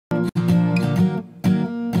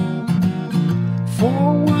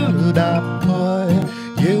should I put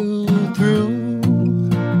you through?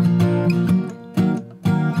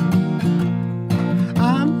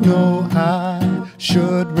 I know I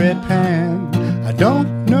should repent. I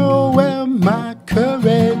don't know where my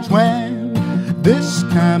courage went. This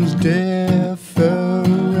time's different.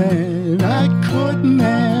 I couldn't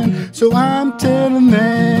end, so I'm telling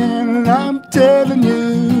them, I'm telling you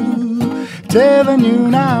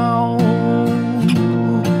now.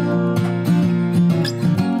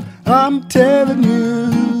 I'm telling you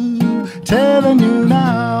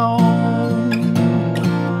now.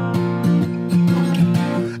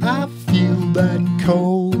 I feel that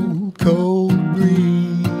cold, cold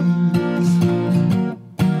breeze,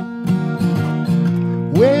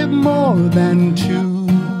 way more than 2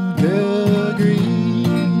 degrees.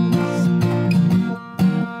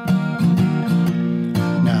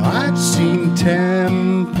 Now I've seen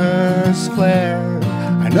tempers flare.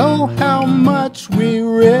 I know how much we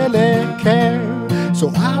really care. So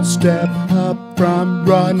I'll step up from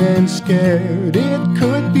running scared. It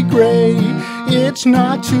could be great, it's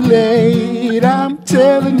not too late. I'm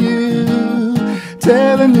telling you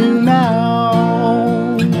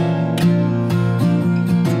now.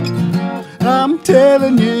 I'm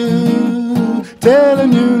telling you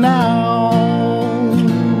now.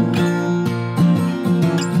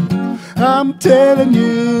 I'm telling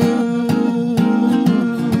you.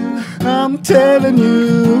 I'm telling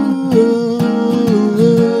you.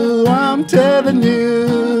 I'm telling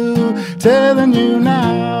you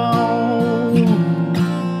now.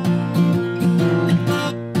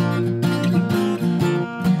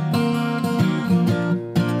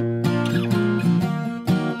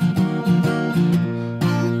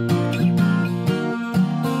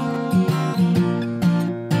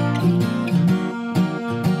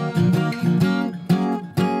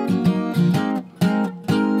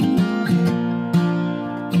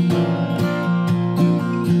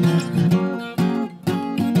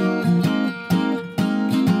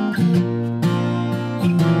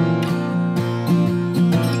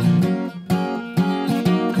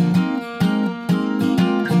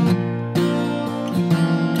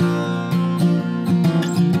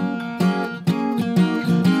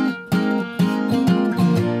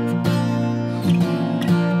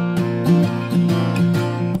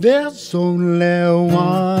 There's only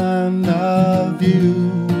one of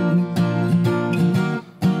you.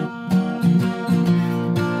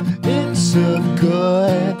 It's a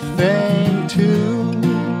good thing too.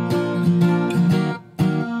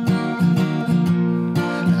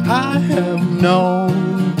 I have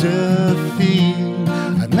known defeat.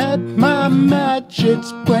 I met my match,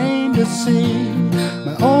 it's plain to see.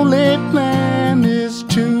 My only plan is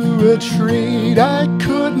to retreat. I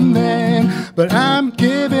couldn't then, but I'm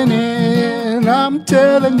giving in. I'm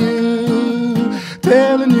telling you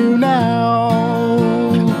now.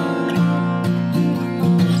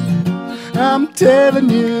 I'm telling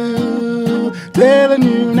you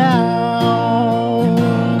now.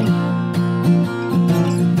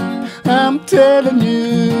 I'm telling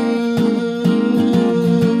you.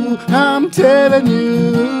 I'm telling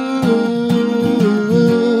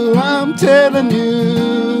you. I'm telling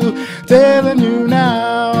you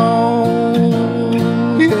now.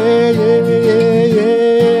 Yeah, yeah, yeah,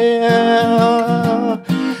 yeah.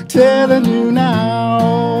 Telling you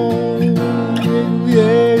now.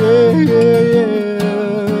 Yeah, yeah, yeah,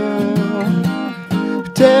 yeah.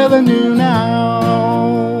 Telling you now.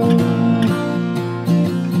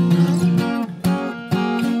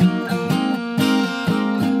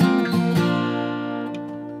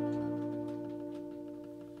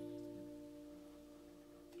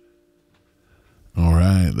 All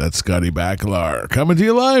right, that's Scotty Bakalar coming to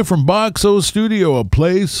you live from Boxo Studio, a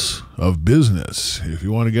place of business. If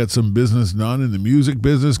you want to get some business done in the music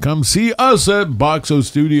business, come see us at Boxo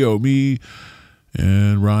Studio. Me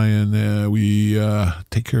and Ryan, we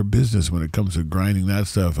take care of business when it comes to grinding that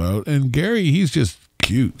stuff out. And Gary, he's just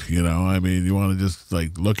cute, you know. I mean, you want to just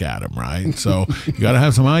like look at him, right? So you got to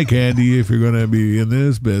have some eye candy if you're going to be in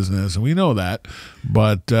this business, and we know that.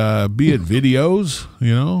 But be it videos,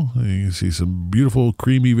 you know, you can see some beautiful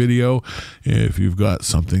creamy video. If you've got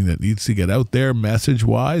something that needs to get out there message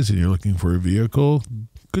wise and you're looking for a vehicle,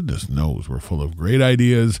 goodness knows we're full of great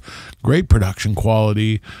ideas, great production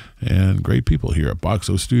quality, and great people here at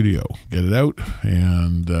Boxo Studio. Get it out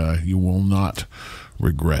and you will not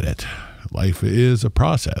regret it. Life is a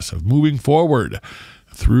process of moving forward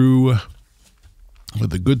through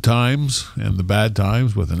the good times and the bad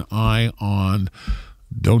times with an eye on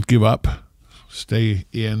don't give up, stay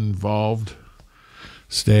involved,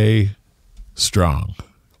 stay strong.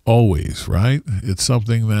 Always, right? It's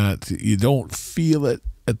something that you don't feel it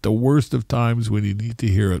at the worst of times when you need to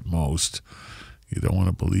hear it most. You don't want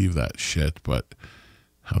to believe that shit, but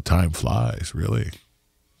how time flies, really,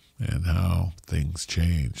 and how things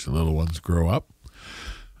change. The little ones grow up,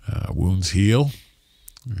 wounds heal,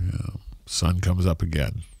 sun comes up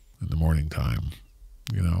again in the morning time.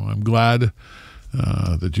 I'm glad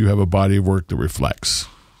that you have a body of work that reflects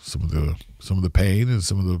some of the pain and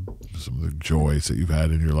some of the joys that you've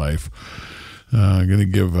had in your life. I'm going to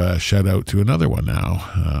give a shout out to another one now,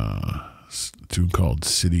 a tune called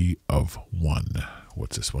City of One.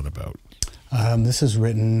 What's this one about? This is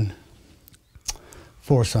written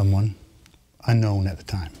for someone unknown at the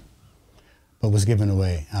time, but was given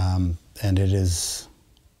away, and it's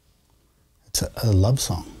a love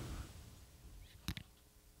song.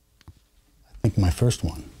 I think my first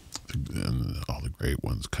one. And all the great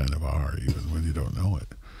ones kind of are, even when you don't know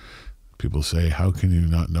it. People say, how can you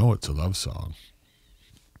not know it's a love song?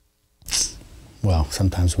 Well,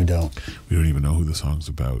 sometimes we don't. We don't even know who the song's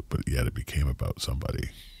about, but yet it became about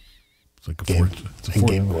somebody. It's like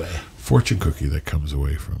fortune cookie that comes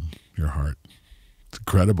away from your heart. It's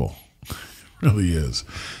incredible. It really is.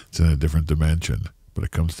 It's in a different dimension, but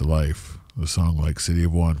it comes to life. A song like City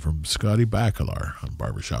of One from Scotty Bakalar on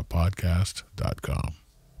barbershoppodcast.com.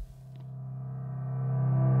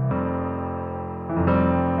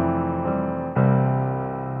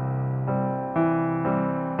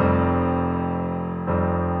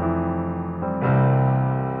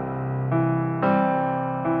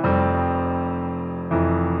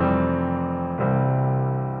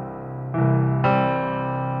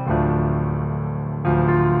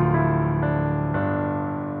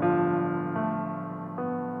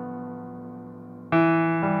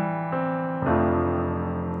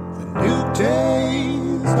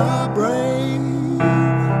 Days are brave,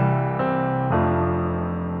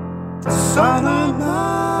 the sun on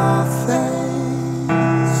my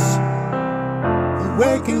face, the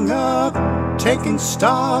waking up, taking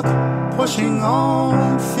stock, pushing on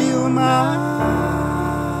and feel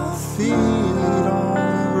my feet on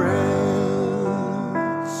the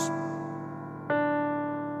rails.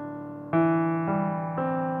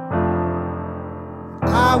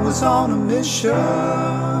 I was on a mission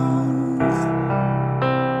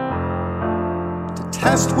to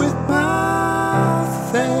test with my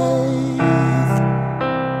faith,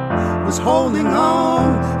 was holding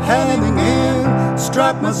on, hanging in,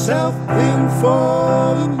 strapped myself in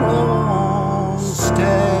for the long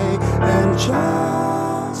stay, and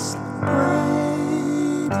just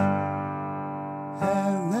prayed.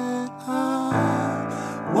 And then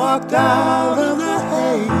I walked out of the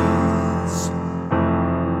haze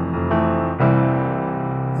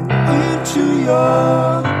and into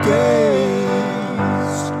your gaze.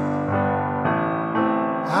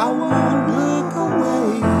 I won't look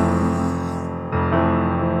away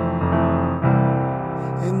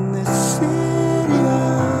in this city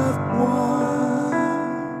of one.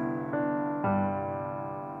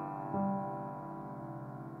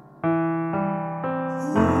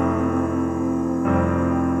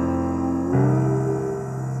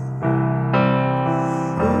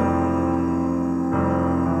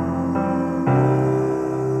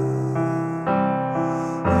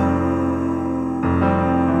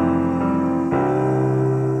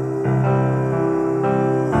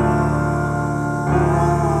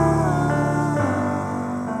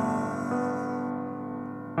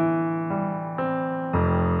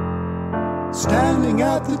 Standing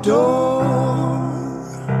at the door,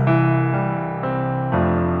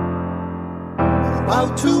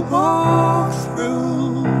 about to walk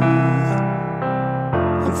through.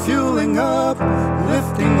 I'm fueling up,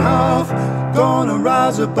 lifting off, gonna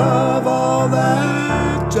rise above all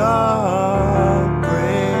that dark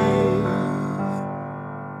gray.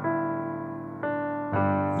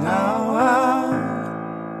 Now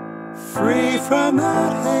I'm free from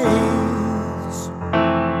that haze.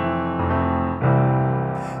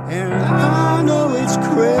 And I know it's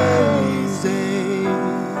crazy.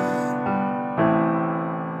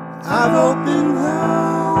 I've opened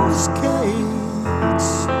those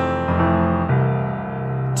gates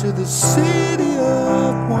to the city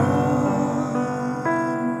of one.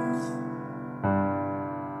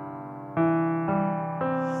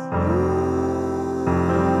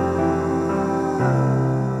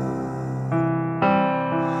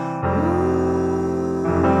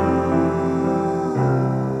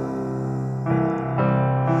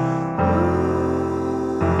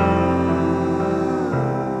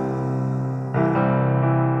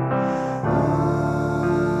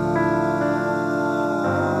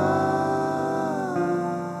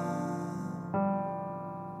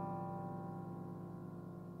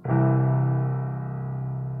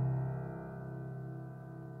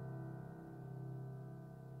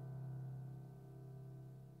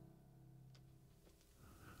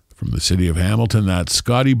 city of Hamilton. That's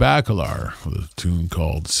Scotty Bakalar with a tune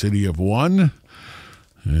called City of One.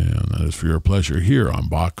 And that is for your pleasure here on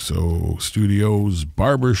Boxo Studios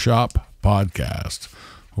Barbershop Podcast.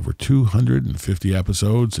 Over 250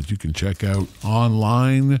 episodes that you can check out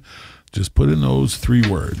online. Just put in those 3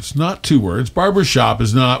 words, not 2 words. Barbershop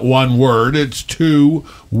is not 1 word, it's 2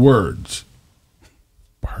 words.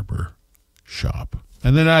 Barbershop.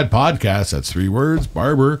 And then add podcast, that's 3 words.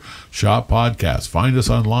 Barbershop Podcast. Find us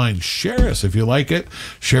online. Share us if you like it.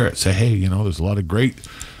 Share it. Say, hey, there's a lot of great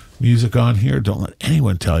music on here. Don't let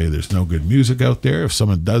anyone tell you there's no good music out there. If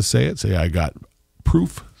someone does say it, say I got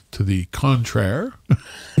proof to the contraire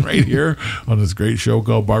right here on this great show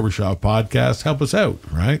called Barbershop Podcast. Help us out,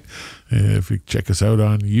 right? If you check us out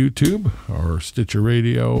on YouTube or Stitcher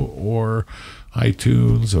Radio or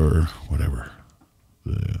iTunes or whatever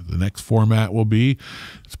the next format will be,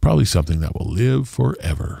 it's probably something that will live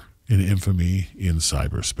forever in infamy in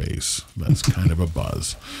cyberspace. That's kind of a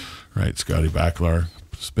buzz, right? Scotty Bakalar,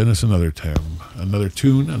 spin us another tune, another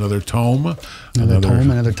tome. Another tome,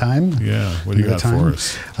 another time. Yeah, what do you got for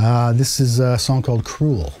us? This is a song called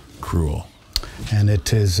Cruel. Cruel. And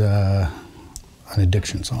it is an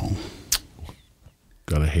addiction song.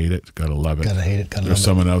 Gotta hate it, gotta love it. Gotta hate it, gotta love it. There's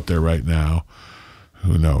someone out there right now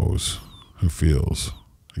who knows, who feels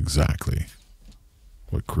exactly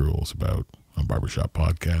what Cruel is about on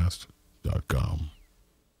barbershoppodcast.com.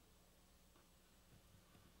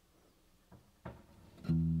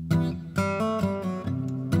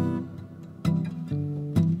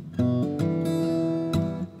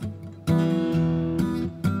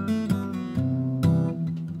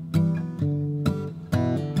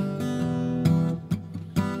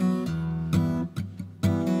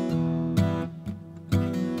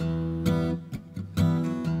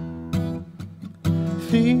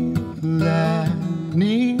 Feel that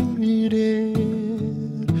needed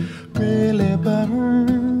really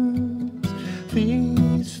burns.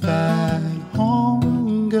 Feast that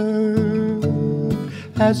hunger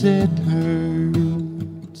as it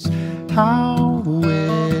hurts. How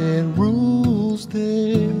it rules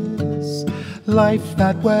this life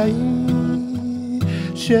that way,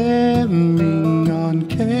 sharing,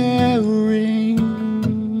 uncaring,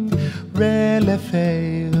 rarely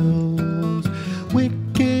fails.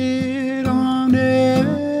 Wicked on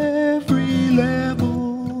every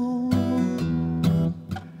level,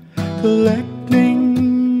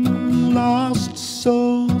 collecting lost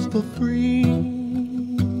souls for free.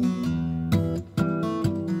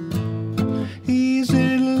 He's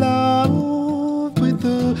in love with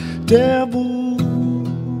the devil.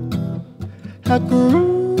 How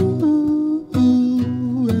cruel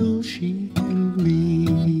she can be.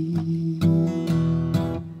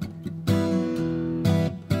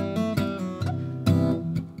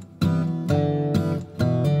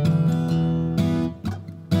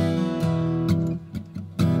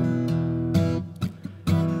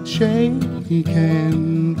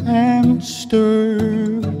 Shaken and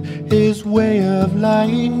stirred, his way of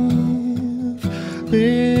life.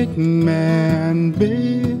 Big man,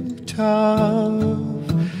 big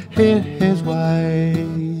tough, hit his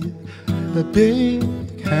wife. The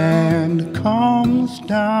big hand comes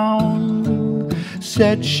down,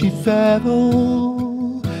 said she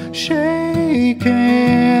fell.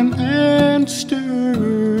 Shaken and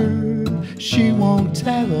stirred, she won't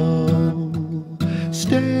tell.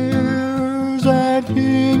 Stares at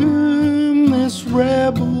him, this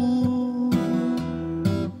rebel.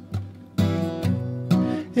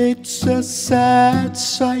 It's a sad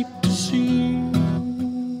sight to see.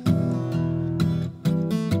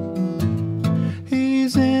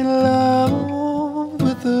 He's in love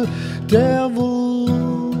with the devil.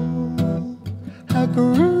 How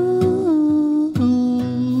cruel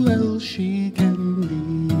she can be.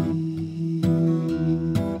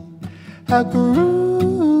 How cruel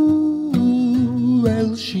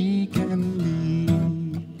she can be.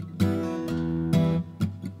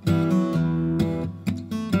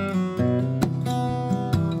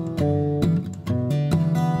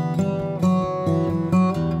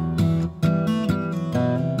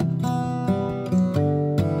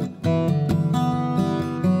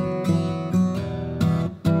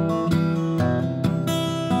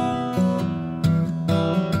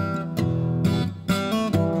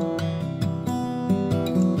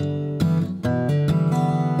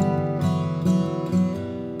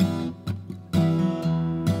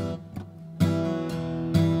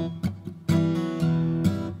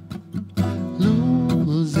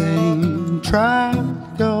 Track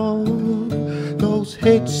of those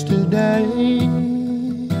hits today.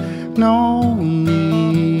 No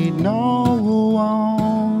need, no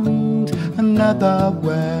want another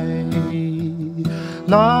way.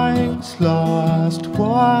 Life's lost,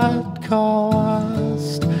 what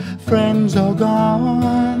cost? Friends are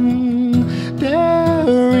gone,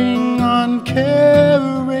 daring,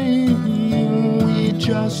 uncaring. We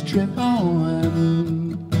just trip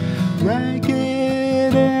on,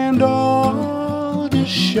 ragged and all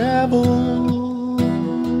disheveled,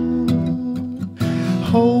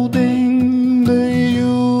 holding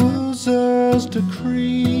the user's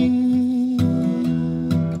decree.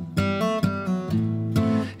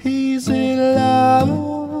 He's in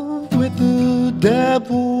love with the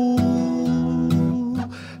devil.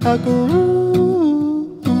 How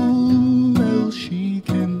cruel she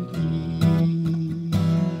can be.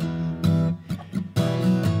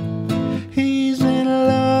 He's in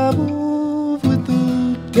love with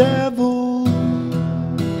the devil.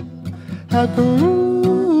 How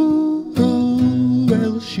cruel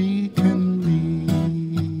she can be.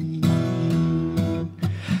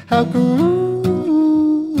 How cruel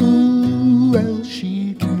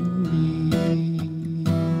she can be.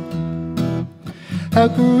 How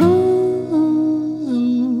cruel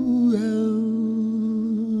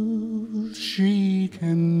she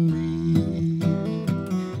can be.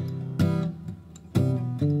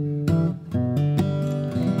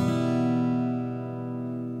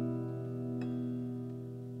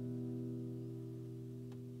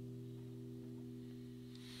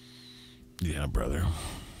 Yeah, brother.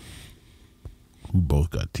 We both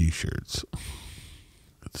got t-shirts.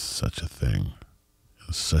 It's such a thing.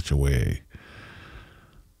 It's such a way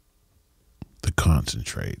to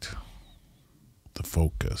concentrate, the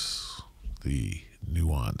focus, the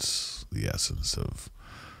nuance, the essence of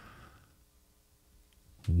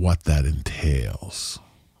what that entails.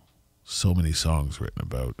 So many songs written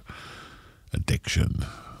about addiction.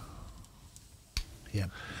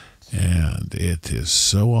 Yep. And it is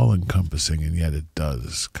so all-encompassing, and yet it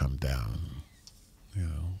does come down. You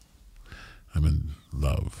know, I'm in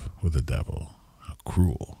love with the devil. How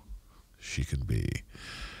cruel she can be.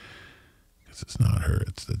 Because it's not her,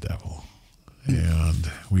 it's the devil.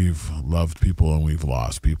 And we've loved people and we've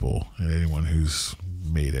lost people. And anyone who's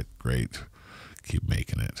made it, great. Keep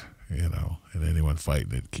making it, you know. And anyone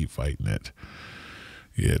fighting it, keep fighting it.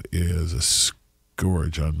 It is a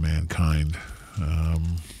scourge on mankind.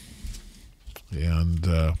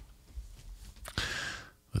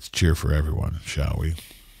 Let's cheer for everyone, shall we?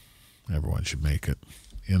 Everyone should make it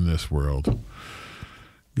in this world. I'm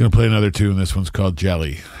going to play another tune. This one's called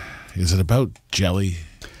Jelly. Is it about jelly?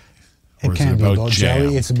 It can't be about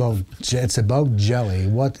jelly. It's about jelly.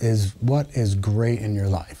 What is great in your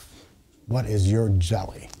life? What is your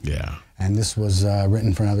jelly? Yeah. And this was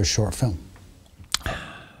written for another short film.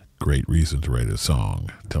 Great reason to write a song,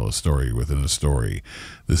 tell a story within a story.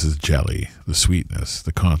 This is Jelly, the sweetness,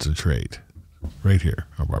 the concentrate, right here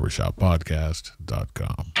on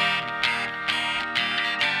barbershoppodcast.com.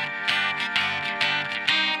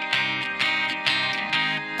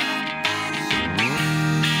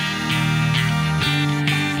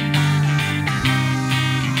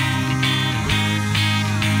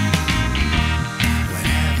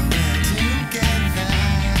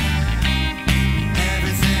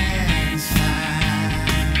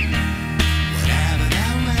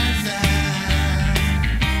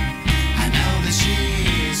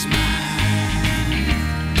 She's mine.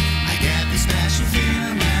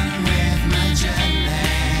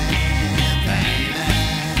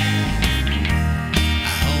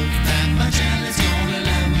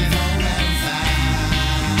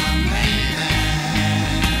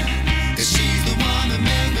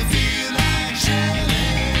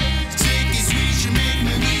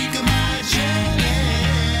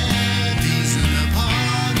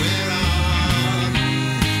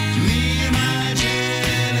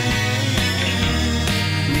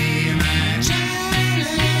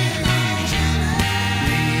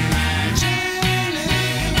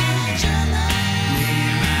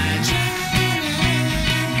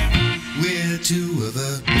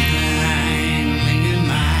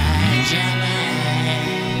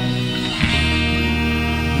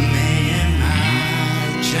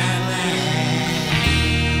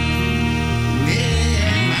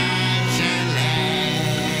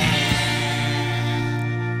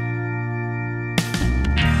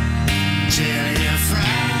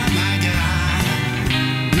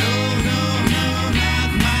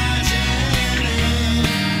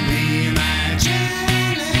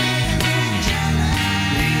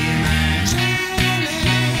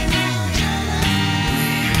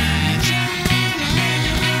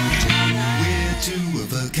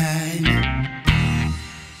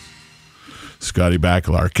 Scotty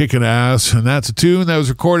Bakalar, kicking ass. And that's a tune that was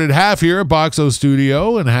recorded half here at Boxo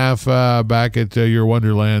Studio and half back at your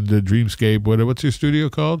Wonderland Dreamscape. What's your studio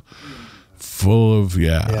called? Full of,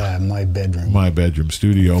 Yeah, my bedroom. My bedroom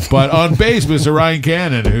studio. But on bass, Mr. Ryan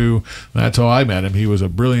Cannon, who, that's how I met him. He was a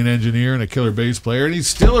brilliant engineer and a killer bass player, and he's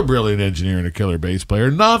still a brilliant engineer and a killer bass player.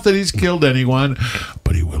 Not that he's killed anyone,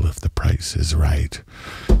 but he will if the price is right.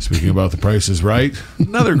 Speaking about the price is right,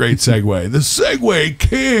 another great segue. The Segue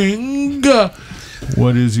King.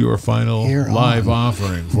 What is your final live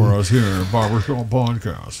offering for us here at Barber Show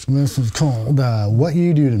Podcast? This is called What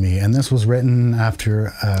You Do to Me, and this was written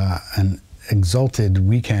after an exalted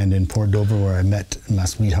weekend in Port Dover where I met my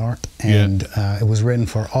sweetheart, and it was written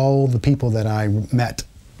for all the people that I met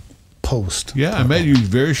post. Yeah, I met you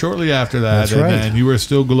very shortly after that. That's right. And you were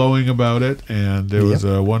still glowing about it, and it was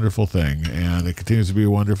a wonderful thing, and it continues to be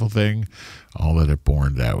a wonderful thing, all that it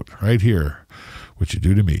borned out right here. What You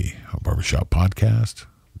Do to Me on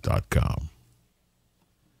barbershoppodcast.com.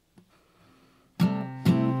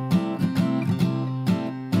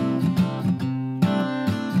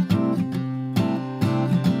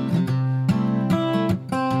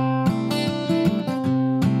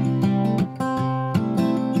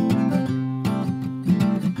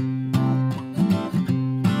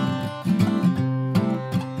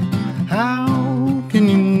 How can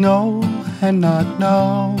you know and not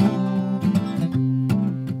know?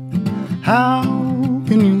 How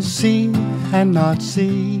can you see and not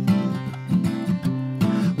see?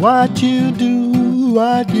 What you do,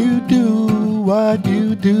 what you do, what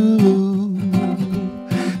you do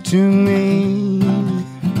to me.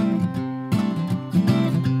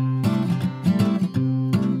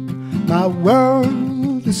 My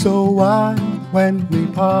world is so wide when we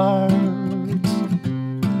part.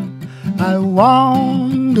 I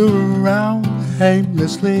wander around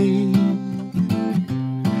aimlessly.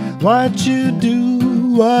 What you do,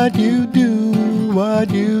 what you do,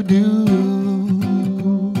 what you do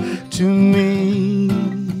to me.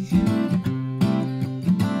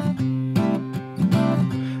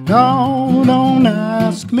 No, don't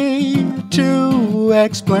ask me to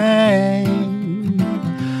explain.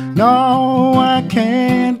 No, I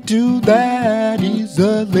can't do that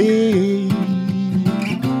easily.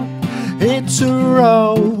 It's a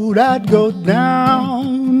road I'd go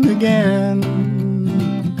down again.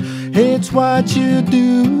 It's what you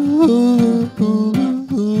do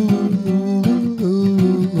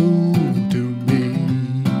to me.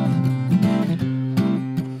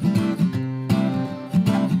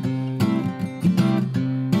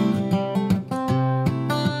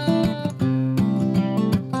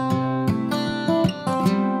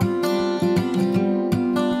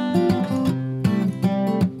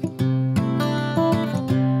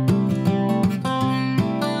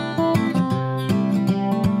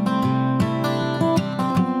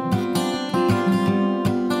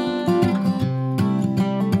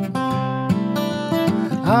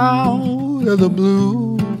 Out of the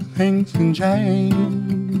blue, things can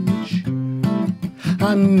change.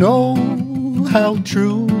 I know how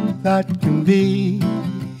true that can be.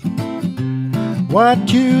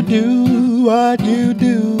 What you do, what you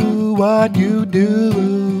do, what you do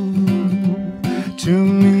to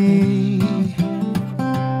me.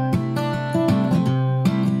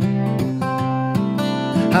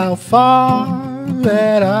 How far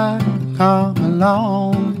that I've come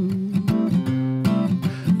along,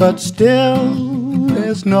 but still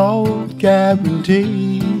there's no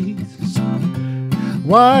guarantees.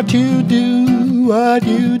 What you do, what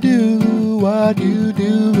you do, what you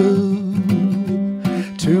do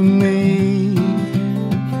to me.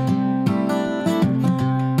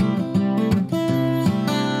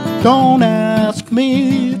 Don't ask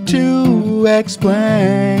me to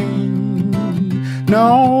explain.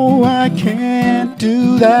 No, I can't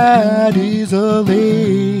do that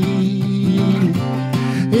easily.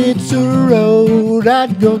 It's a road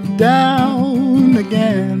I'd go down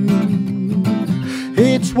again.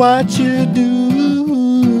 It's what you do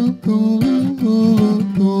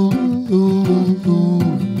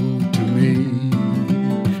to me.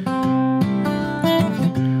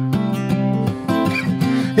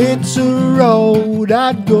 It's a road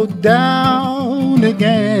I'd go down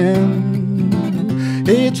again.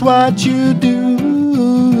 It's what you do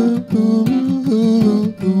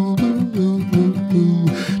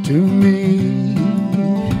to me.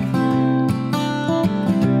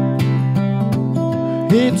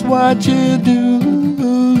 It's what you do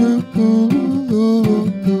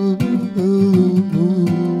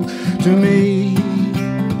to me.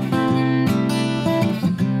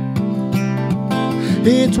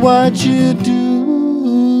 It's what you do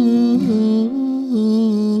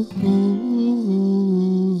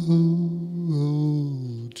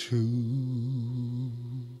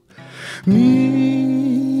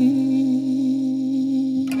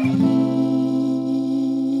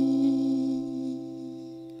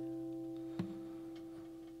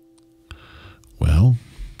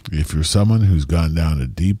for someone who's gone down a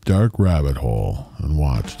deep, dark rabbit hole and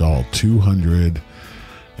watched all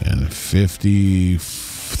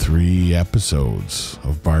 253 episodes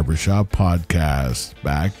of Barbershop Podcast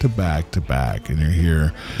back to back to back, and you're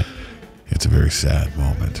here, it's a very sad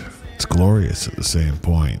moment. It's glorious at the same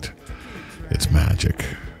point. It's magic.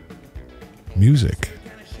 Music.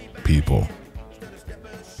 People.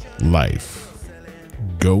 Life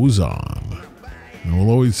goes on. And we'll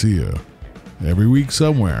always see you every week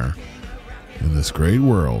somewhere in this great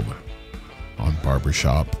world on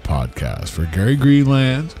Barbershop Podcast. For Gary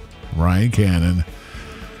Greenland, Ryan Cannon,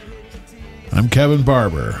 I'm Kevin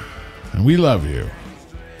Barber, and we love you.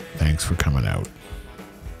 Thanks for coming out.